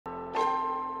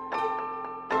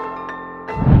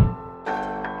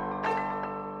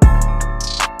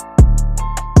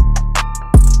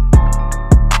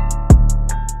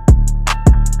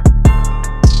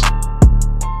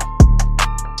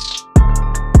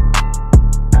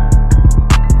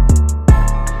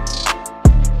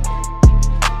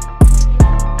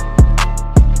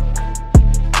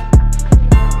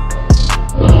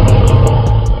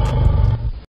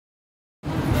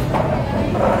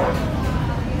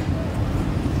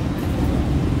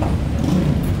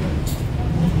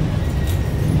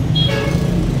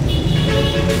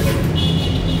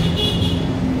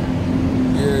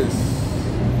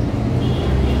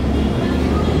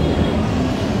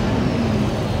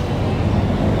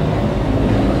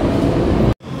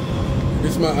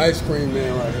This is my ice cream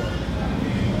man right here.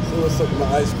 So what's up with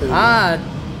my ice cream man?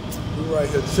 We right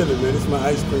here chilling, man. This is my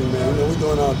ice cream man. You know, we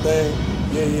doing our thing.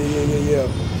 Yeah.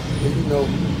 And, you know.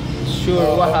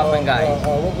 Sure, what happened, guys?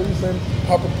 What were you saying?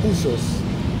 Papa Puchos.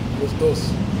 What's those?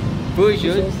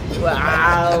 Puchos?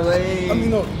 Wow, wait. I mean,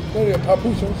 no, what are they?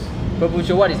 Papuchos?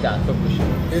 Papucho, what is that?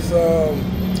 Papucho? It's,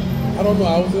 I don't know.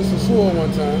 I was in Sosua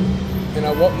one time, and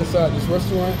I walked inside this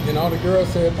restaurant, and all the girls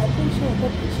said, Papucho.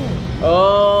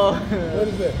 Oh. What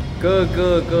is that? Good.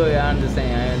 I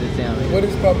understand. What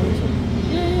is Papucho?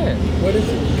 Yeah. What is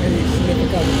it? Can you sniff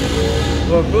it out?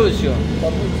 Papucho.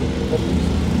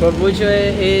 Papucho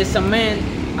is a man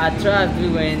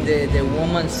attracted when the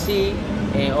woman see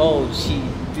and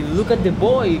look at the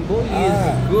boy. Boy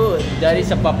is good. That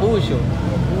is a papucho.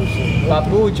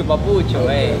 Papucho.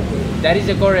 Okay. That is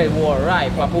the correct word,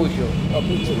 right? Papucho.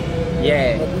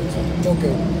 Yeah. Papucho.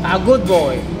 Okay. A good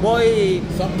boy.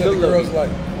 Something that the girls like.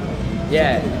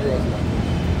 Yeah. Something that the girls like.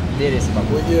 That is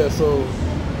papucho. Well, yeah. So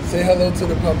say hello to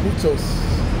the papuchos.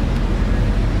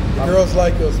 The girls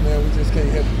like us, man. We just can't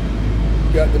help it.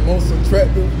 We got the most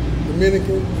attractive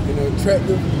Dominican and the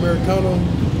attractive Americano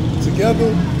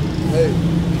together. Hey,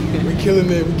 we killing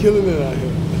it out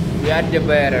here. We are the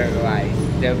better, guys.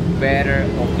 The better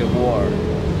of the world.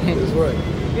 That's right.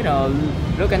 You know,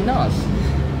 look at us.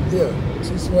 Yeah,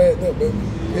 she swagged up, baby.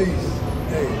 Peace.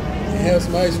 Hey, and have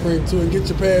some ice cream too, and get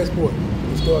your passport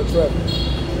and start traveling.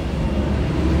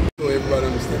 So everybody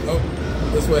understand. Oh,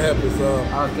 that's what happens.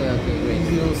 Okay, great.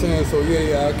 You know what I'm saying? So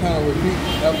yeah, I kind of repeat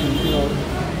after, you know,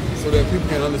 so that people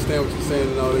can understand what you're saying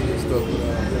and all that good stuff.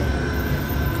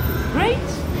 Great.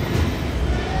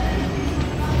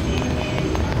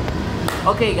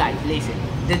 Okay, guys, listen.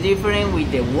 The difference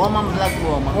with the black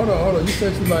woman. Hold on. You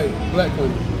said you like black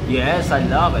women. Yes, I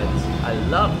love it. I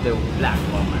love the black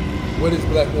woman. What is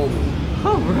black woman?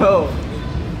 Oh, bro.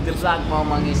 The black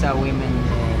woman is a woman.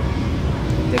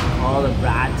 They call it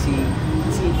bratty.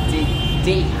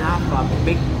 They have a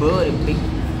big booty,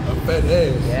 a fat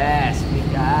ass. Yes,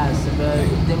 big ass. But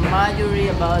the majority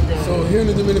about the. So here in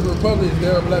the Dominican Republic, is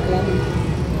there a black woman?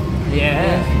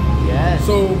 Yeah. Yes.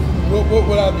 So what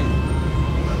would I be?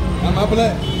 Am I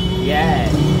black? Yeah,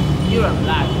 you're a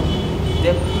black.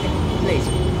 Please.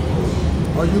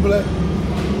 Are you black?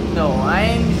 No,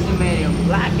 I'm the medium.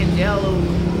 Black and yellow.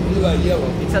 You like yellow?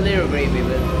 It's a little gravy,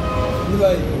 but. You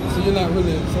like, so you're not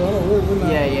really, so I don't, we're not.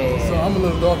 Yeah. So I'm a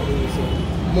little darker than you, so.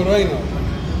 Moreno.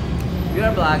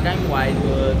 You're black, I'm white,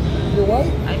 but. You're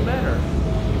white? I'm better.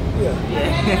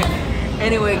 Yeah.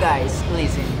 Anyway, guys,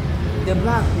 listen. The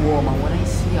black woman, when I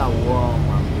see a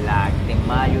woman black, the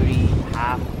majority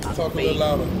have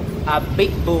a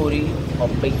big booty or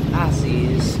big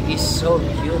asses. It's so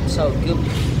good.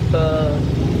 But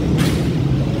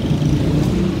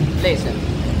listen,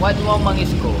 white woman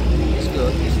is cool. It's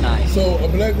good. It's nice. So a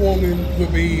black woman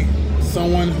would be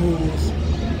someone who's.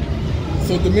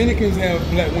 So Dominicans have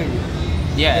black women.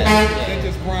 Yeah. They're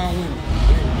just brown women.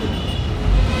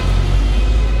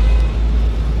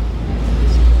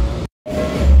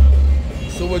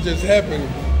 So what just happened?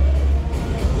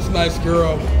 This nice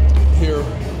girl here,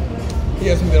 he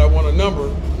asked me that I want a number,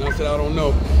 and I said I don't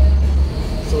know.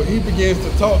 So he begins to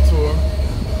talk to her,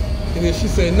 and then she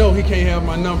said no, he can't have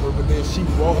my number. But then she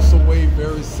walks away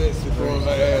very sexy, throwing her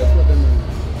ass. What that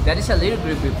mean? That is a little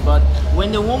creepy, but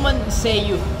when the woman say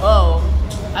you, oh,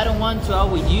 I don't want to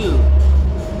out with you,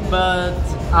 but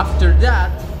after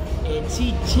that,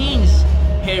 she changed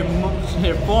her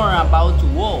form about to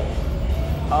walk.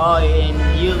 Oh,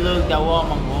 and you look the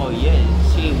woman, oh yes,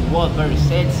 she was very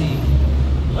sexy.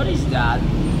 What is that?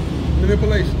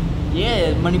 Manipulation.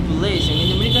 Yeah, manipulation. In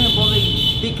the Dominican Republic,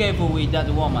 be careful with that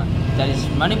woman. That is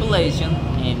manipulation,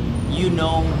 and you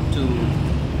know to.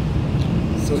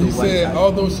 So he said,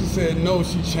 although she said no,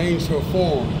 she changed her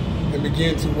form and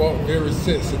began to walk very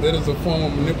sexy. That is a form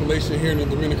of manipulation here in the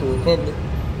Dominican Republic.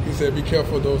 He said, be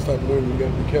careful of those type of women. You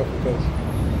gotta be careful because,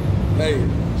 hey,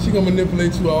 she gonna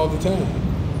manipulate you all the time.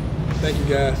 Thank you,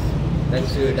 guys.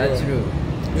 That's true. That's true.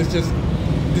 It's just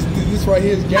this right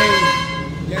here is game.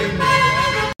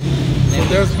 So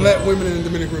there's black women in the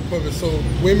Dominican Republic. So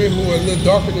women who are a little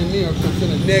darker than me are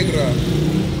considered negra.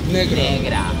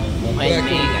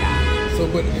 So,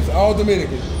 but it's all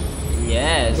Dominican.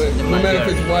 Yes. But no matter if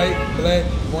it's white, black,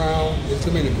 brown, it's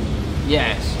Dominican.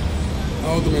 Yes.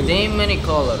 All Dominican. There ain't many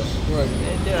colors. Right.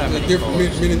 There are many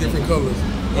different colors.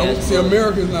 Yes. See,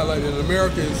 America is not like that.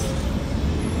 America is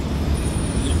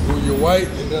when you're white,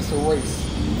 and that's a race.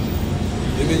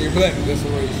 And then you're black, and that's a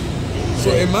race.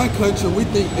 So in my country, we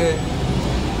think that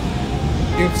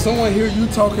if someone hear you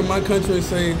talk in my country and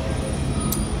say,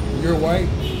 you're white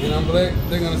and I'm black,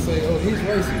 they're gonna say, oh, he's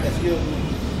racist.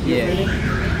 Yeah.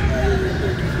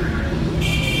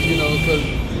 You know, because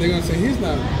they're gonna say he's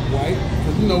not white.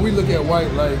 Because you know we look at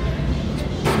white like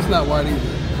she's not white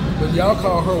either. But y'all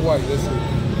call her white. That's it.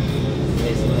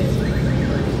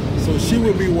 So she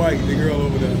would be white, the girl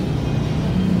over there.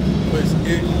 But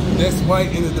that's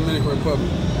white in the Dominican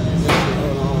Republic.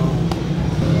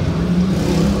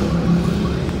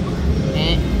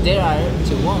 And there are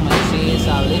two women. She is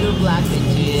a little black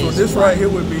and she is. So this white. right here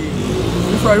would be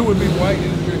white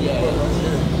in the Dominican Republic. Right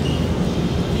here.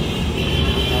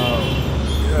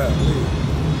 Yeah.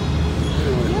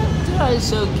 They are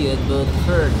so good, but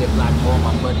for the black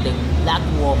woman, but the black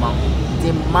woman,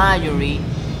 the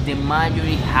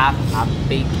majority have a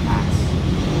big ass.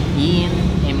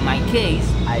 In my case,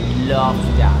 I love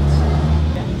that.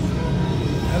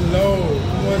 Hello,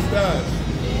 ¿cómo estás?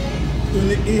 ¿Tu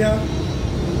hija?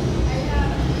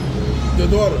 Your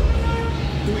daughter?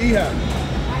 ¿Tu hija?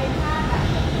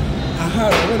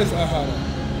 Ahara, what is Ahara?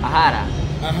 Ahara.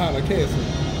 Ahara, ¿qué es eso?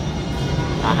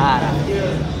 Ahara.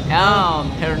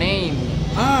 Her name.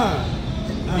 Ah,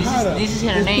 Ahara. This is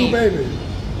her it's name. Tu baby.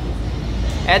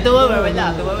 Es tu bebé,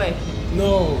 ¿verdad? Tu bebé.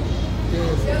 No.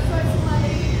 Yes.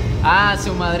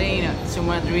 Su madrina. Su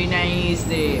madrina is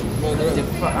the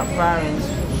parents.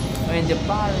 When the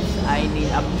parents, I need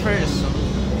a person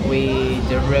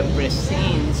that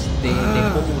represents the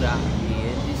cura.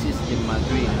 This is the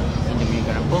madrina in the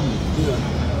Dominican Republic.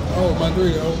 Yeah. Oh,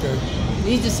 madrina. Okay.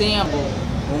 It's the same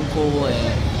uncle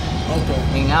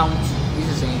and aunt. It's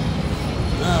the same.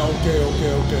 Ah, okay.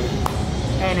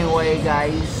 Anyway,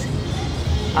 guys,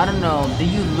 I don't know. Do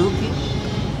you look it?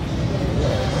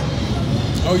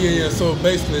 Oh yeah. So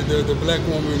basically, the black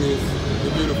woman is the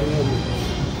beautiful woman.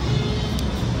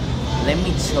 Let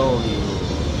me tell you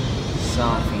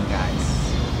something, guys.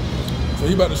 So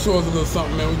you about to show us a little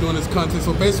something, man. We're doing this content.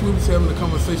 So basically, we was having a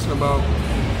conversation about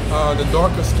the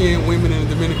darker skinned women in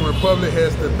the Dominican Republic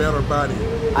has the better body,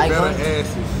 better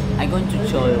asses. I'm going to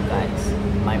show you guys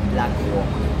my black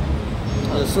woman.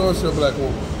 Yeah, show us your black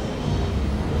woman.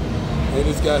 Hey,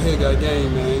 this guy here got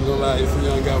game, man. Ain't gonna lie, he's a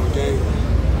young guy with game.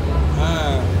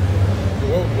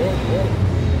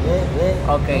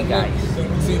 Whoa. Okay, guys.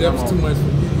 See, that was too much for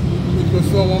you. You gonna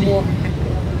show him one more? You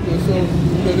gonna show him?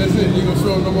 No, that's it. You gonna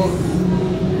show him no more?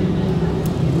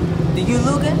 Do you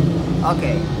look it?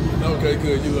 Okay. Okay,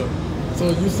 good. You look. So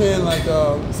you saying like,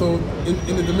 so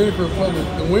in the Dominican Republic,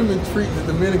 the women treat the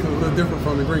Dominican a little different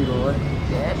from the gringo, right?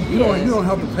 Yeah. You don't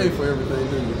have to pay for everything,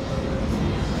 do you?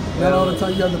 Not all the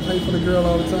time. You have to pay for the girl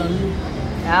all the time.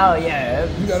 Oh yeah.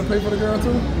 You gotta pay for the girl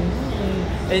too.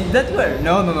 In that girl?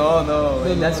 No.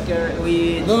 That's girl.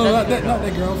 Not that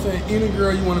girl. I'm saying any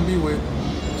girl you want to be with,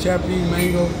 Chappi,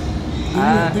 Mango.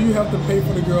 Do you have to pay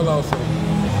for the girl also?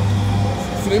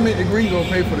 So they make the gringo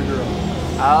pay for the girl.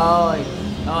 Oh,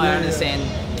 I understand.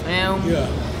 Yeah.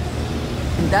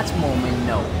 In that moment,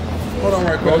 no. Hold on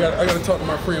right quick. I gotta talk to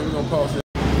my friend. We're gonna pause it.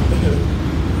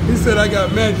 He said I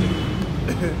got magic.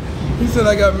 He said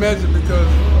I got magic because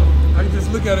I can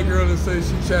just look at a girl and say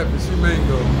she Chappi, she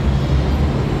Mango.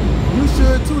 You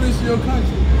should too. This is your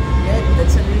country. Yeah,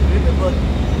 that's a little bit, but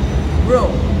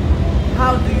bro,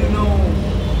 how do you know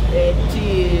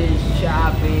she is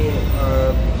Chappi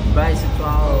or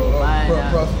bisexual or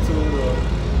prostitute or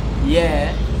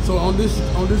yeah? So on this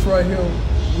right here,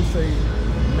 we say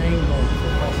Mango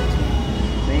for prostitute.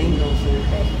 Mango say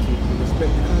prostitute to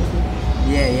respect the country.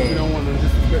 Yeah. You don't want to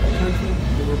disrespect the country,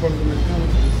 the Republic of Dominican. We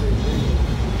say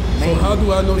Mango. So how do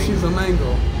I know she's a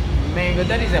mango? Mango,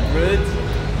 that is a fruit.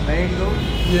 Mango.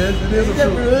 Yes, it is a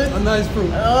fruit. A nice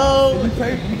fruit. Oh. You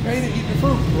pay to eat the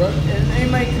fruit, right? In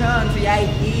my country, I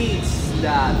eat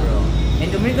that, bro.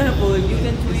 In Dominican Republic, you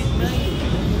can eat mango.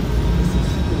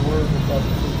 The word for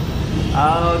prostitute.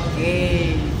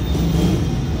 Okay.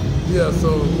 Yeah.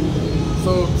 So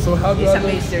how do I know?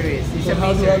 It's a mystery. So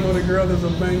how do I know the girl is a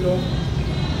mango?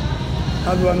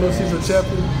 How do I know she's a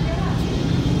Chappi?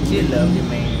 She loves the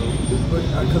mango.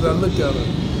 Because I look at her.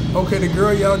 Okay, the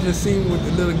girl y'all just seen with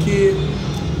the little kid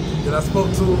that I spoke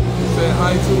to, said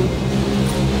hi to,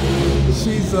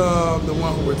 she's the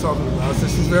one who we're talking about. I said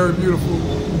she's very beautiful.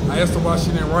 I asked her why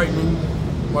she didn't write me,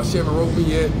 why she haven't wrote me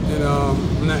yet, and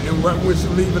right when she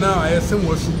was leaving out, I asked him,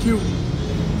 was she cute?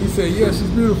 He said, yeah,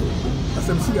 she's beautiful. I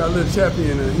said, she got a little Chappi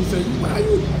in her. He said, how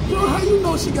you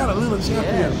know she got a little Chappi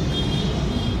in her?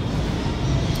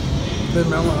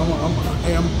 Man,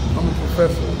 I'm a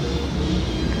professional.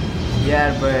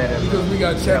 Yeah, but because we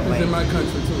got Chappis in my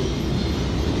country too.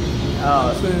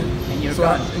 Oh, in your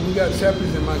country. We got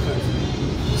Chappis in my country.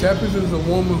 Chappis is a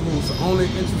woman who's only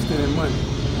interested in money.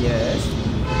 Yes.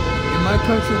 It In my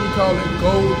country, we call it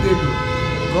gold digger.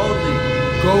 Gold digger.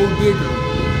 Gold digger.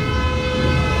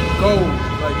 Gold,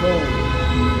 like gold.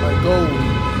 Like gold.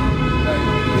 Like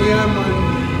diamond.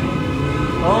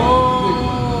 Oh.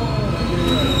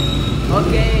 Yeah.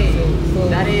 Okay. So,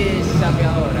 that is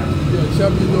chapeadora. Yeah,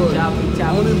 chapeadora. Chappi.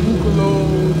 Only bucalo,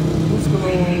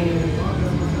 dinero.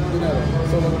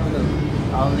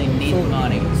 Only need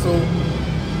money. So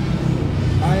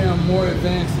I am more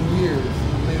advanced in years.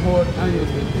 Mejor años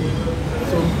de ti.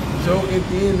 So yo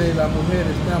entiende las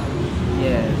mujeres también.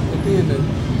 Yeah. Entiende.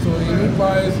 So en mi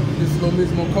país es lo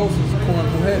mismo cosas con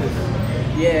mujeres.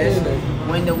 Yes. Entiende.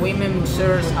 When the women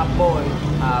serves a boy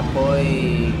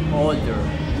older,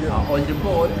 Yeah. older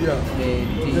boy, Yeah.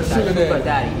 the sugar daddy.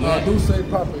 daddy. Yeah. Dulce,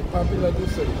 papi la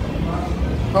dulce.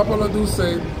 Papa la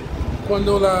dulce.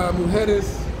 Cuando las mujeres,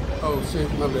 oh shit,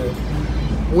 my bad.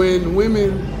 When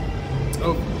women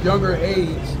of younger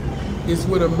age is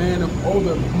with a man of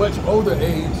older, much older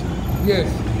age, yes,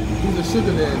 he's a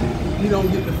sugar daddy. He don't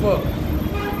get the fuck.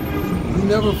 He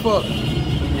never fuck.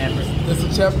 Never. That's a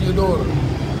chapeadora.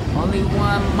 Only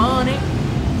want money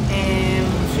and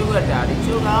sugar daddy.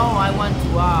 Sugar, oh, I want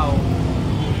to out.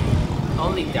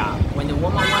 Only that. When the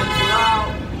woman wants to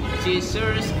out, she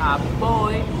serves a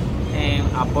boy, and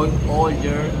a boy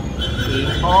older.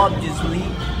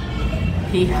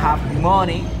 He have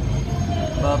money,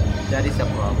 but that is a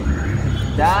problem.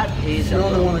 That is She a only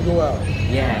problem. want to go out.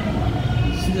 Yeah.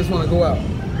 She just want to go out.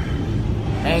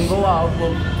 And go out,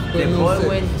 but the no boy sex.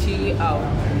 when she out,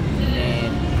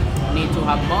 and need to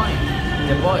have money.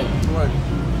 The boy. Right.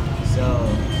 So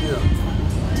Yeah.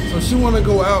 So she want to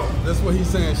go out. That's what he's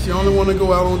saying. She only want to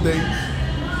go out on dates.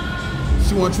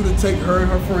 She wants you to take her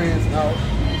and her friends out.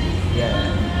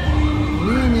 yeah.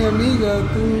 Mi amiga,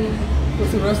 tú,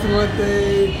 pues el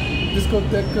restaurante,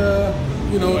 discoteca,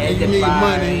 you know, Yeah, and you the need party.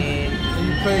 money, and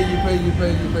you pay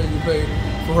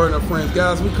for her and her friends.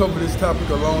 Guys, we covered this topic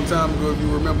a long time ago, if you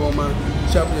remember, on my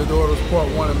Chappi Your Daughters Part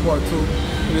 1 and Part 2.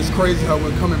 And it's crazy how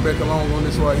we're coming back along on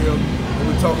this right here, and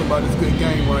we're talking about this good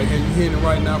game right here. You're hearing it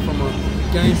right now from a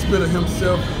game spitter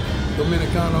himself,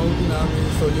 Dominicano, you know what I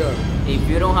mean? So yeah. If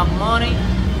you don't have money,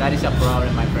 that is a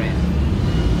problem, my friend.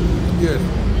 Yes.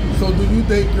 So do you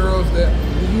date girls that,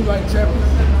 do you like Chappi?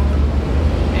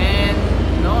 And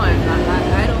no,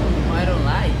 I don't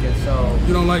like it. So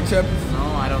You don't like Chappi?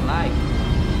 no, I don't like.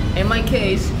 In my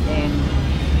case, and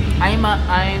I'm a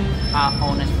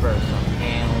honest person,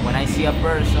 and when I see a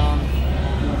person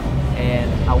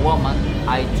and a woman,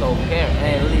 I told her,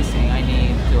 hey, listen, I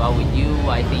need to out with you.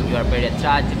 I think you are very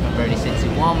attractive and very sexy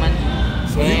woman.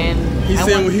 So and he I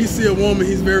said want- when he see a woman,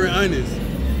 he's very honest.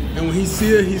 And when he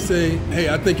see her, he say, hey,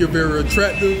 I think you're very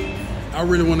attractive. I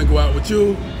really want to go out with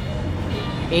you.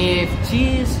 if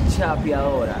she's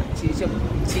chapeadora,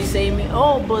 she say me,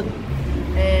 oh, but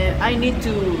I need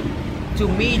to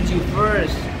meet you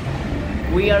first.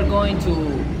 We are going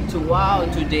to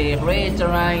out to the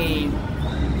restaurant.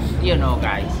 You know,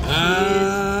 guys.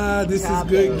 Ah, this is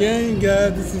good game,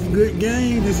 guys. This is good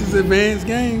game. This is advanced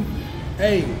game.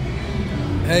 Hey,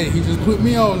 he just put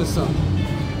me on to something.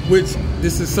 Which,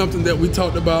 this is something that we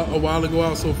talked about a while ago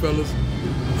also, fellas.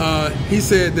 He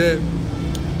said that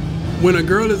when a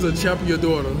girl is a Chappi Your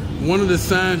Daughter, one of the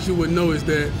signs you would know is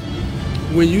that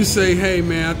when you say, hey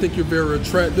man, I think you're very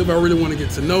attractive, I really want to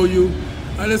get to know you.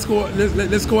 Let's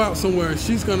go out somewhere.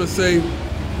 She's gonna say,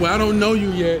 well, I don't know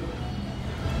you yet,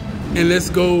 and let's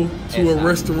go to a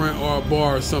restaurant or a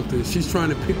bar or something. She's trying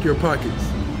to pick your pockets.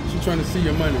 She's trying to see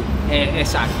your money.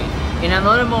 Exactly. In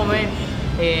another moment,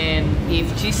 and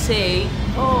if she say,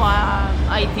 oh,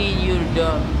 I think you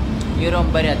don't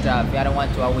very attractive, I don't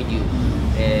want to out with you.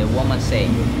 The woman say,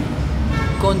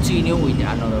 continue with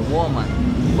another woman.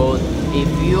 But if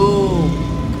you,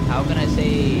 how can I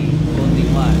say, continue?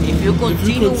 If you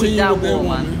continue with that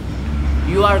woman,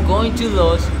 you are going to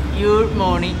lose your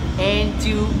money and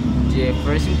the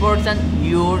first important,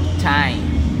 your time.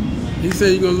 He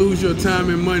said you're gonna lose your time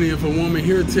and money if a woman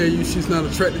here tell you she's not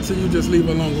attracted to you. Just leave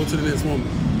her alone. Go to the next woman.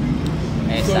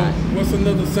 Exactly. So what's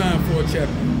another sign for a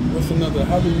Chappi? What's another?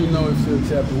 How do you know if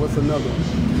she's a Chappi? What's another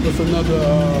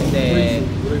reason?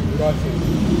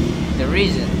 The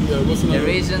reason. Yeah. What's another? The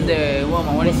reason the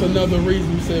woman. What's another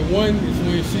reason? You said one is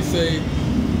when she say,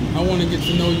 "I want to get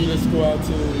to know you. Let's go out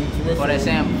to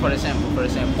restaurant." For example.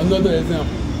 Another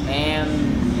example. And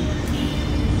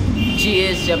she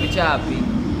is Chappi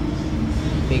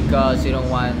because she don't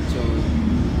want to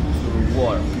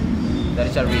work. That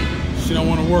is a reason. She don't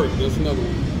want to work. That's another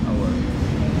one.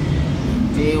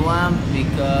 She want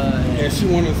because and she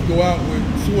want to go out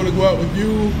with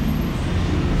you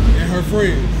and her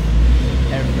friends.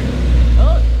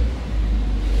 Oh.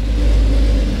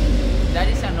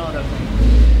 another thing.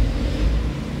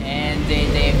 And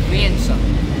the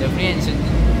friendzone. The friendzone.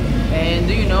 And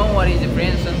do you know what is the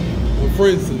friendzone? Well,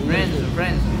 friendzone. Friendzone.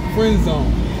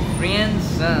 Friendzone.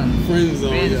 Friendzone.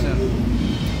 Friendzone.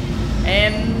 Yeah.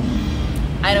 And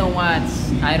I don't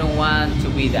want to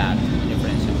be that in the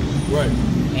friendzone. Right.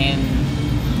 And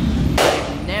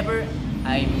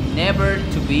I'm never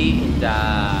to be in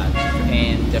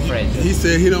the friend zone. He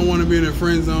said he don't want to be in the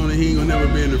friend zone and he ain't gonna never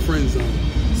be in the friend zone.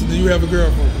 So do you have a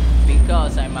girlfriend?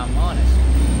 Because I'm honest.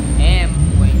 And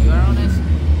when you are honest,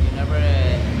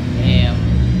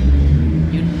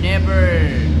 you never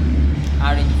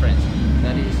are in the friend zone.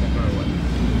 That is the first one.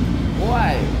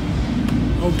 Why?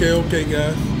 Okay,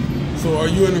 guys. So are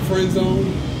you in the friend zone?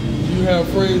 Do you have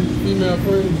friends, female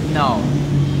friends? No.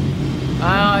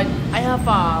 I have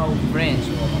a friends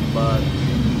woman, but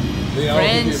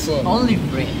friends, only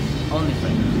friends.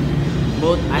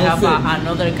 But I have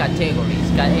another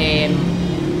categories.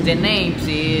 The names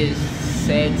is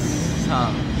set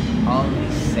son,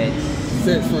 only set.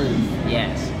 Set friends.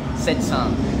 Yes, set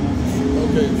son.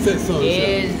 Okay, set son.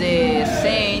 Is the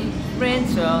same friend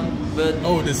zone, but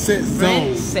the set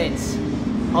friend zone. sets.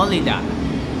 Only that.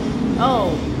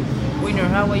 Oh. Winner,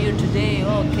 how are you today?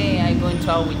 Okay, I'm going to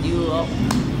talk with you. Oh,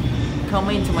 come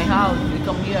into my house. We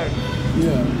come here.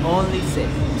 Yeah. Only set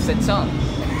zone.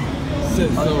 Set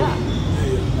zone.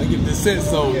 Yeah. I get the set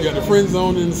zone. You got the friend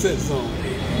zone and the set zone.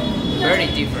 Very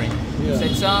different. Yeah.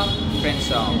 Set zone, friend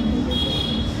zone.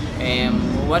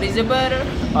 And what is it better?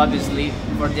 Obviously,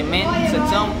 for the man, set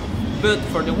zone. But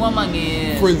for the woman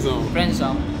is friend zone. Friend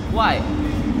zone. Why?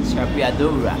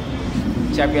 Chapiadora.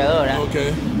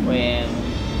 Okay.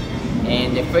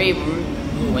 And the favor,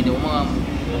 when the woman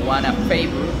want a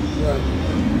favor, right.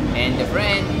 And the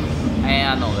friend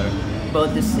and another.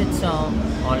 But the set zone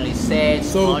only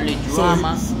sets, only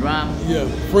drama. Yeah,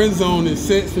 friend zone is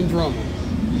sets and drama.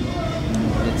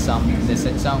 The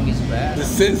set zone is better. The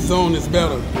set zone is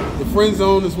better. The friend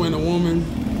zone is when a woman,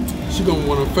 she gonna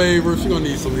want a favor, she gonna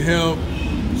need some help,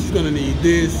 she's gonna need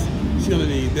this, she's gonna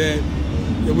need that.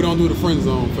 Yeah, we don't do the friend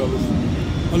zone, fellas.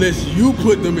 Unless you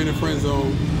put them in the friend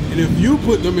zone. And if you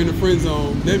put them in the friend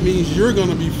zone, that means you're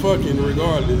gonna be fucking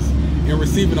regardless and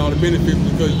receiving all the benefits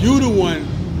because you the one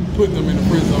put them in the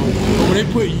friend zone. But when they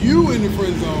put you in the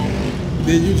friend zone,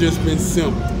 then you just been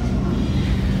simple.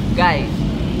 Guys,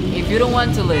 if you don't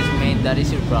want to listen, man, that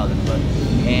is your problem. But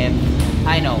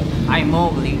I know I'm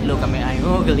ugly. Look at me, I'm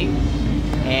ugly.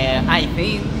 And I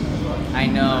think I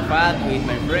know fat with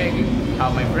my friend.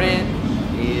 How my friend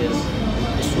is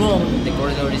strong. The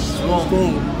corridor is strong.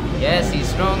 Yes, he's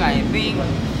strong, I think.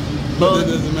 But that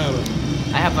doesn't matter.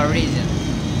 I have a reason.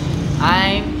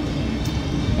 I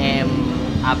am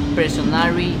a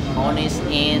personality honest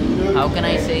and how can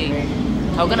I say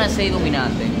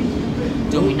dominante?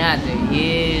 Dominante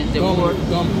is the word.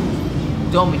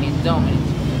 Dominant.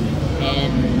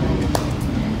 And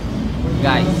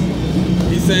guys.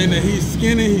 He's saying that he's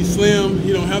skinny, he's slim,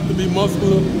 he don't have to be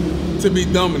muscular to be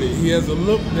dominant. He has a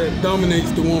look that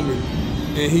dominates the woman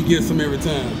and he gets them every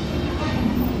time.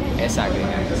 Exactly,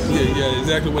 guys. Yeah,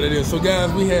 exactly what it is. So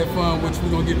guys, we had fun, which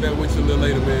we're gonna get back with you a little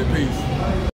later, man. Peace.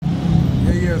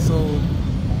 Yeah, so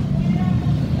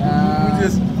we're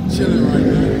just chilling right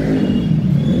now.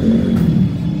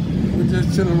 We're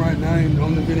just chilling right now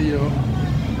on the video.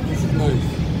 This is nice.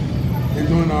 And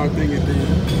doing our thing at the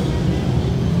end.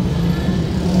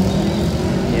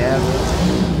 Yeah, but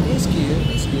it's cute.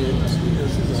 It's good.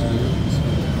 Yes, it's good.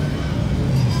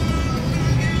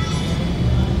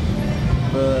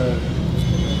 But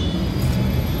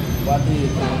what do you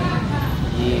think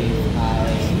if I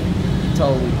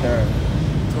told her?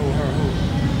 Told her who?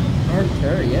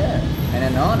 Her, yeah. And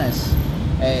then honest,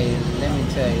 hey, let me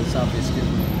tell you something, excuse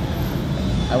me.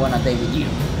 I want to date with you.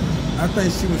 I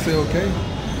think she would say okay.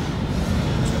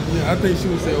 Yeah, I think she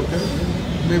would say okay.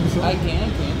 Maybe so. I can.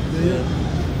 Yeah.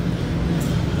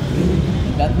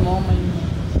 In that moment,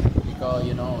 because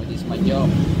it is my job.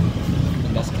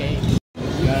 In that case.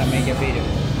 You gotta make a video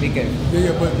bigger.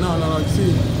 Yeah, but no. You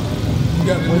see, you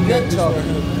got to look at this right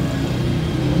here.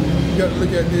 You got to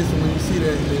look at this, and when you see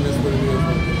that, then that's what it is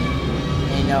right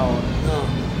there. No.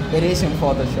 It isn't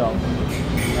Photoshop.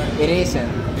 It isn't.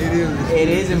 It is. It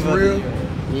isn't it's real.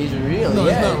 It's real. No,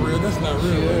 yeah. it's not real. That's not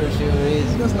real. Sure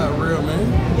is. That's not real, man.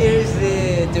 Here's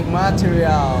the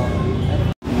material.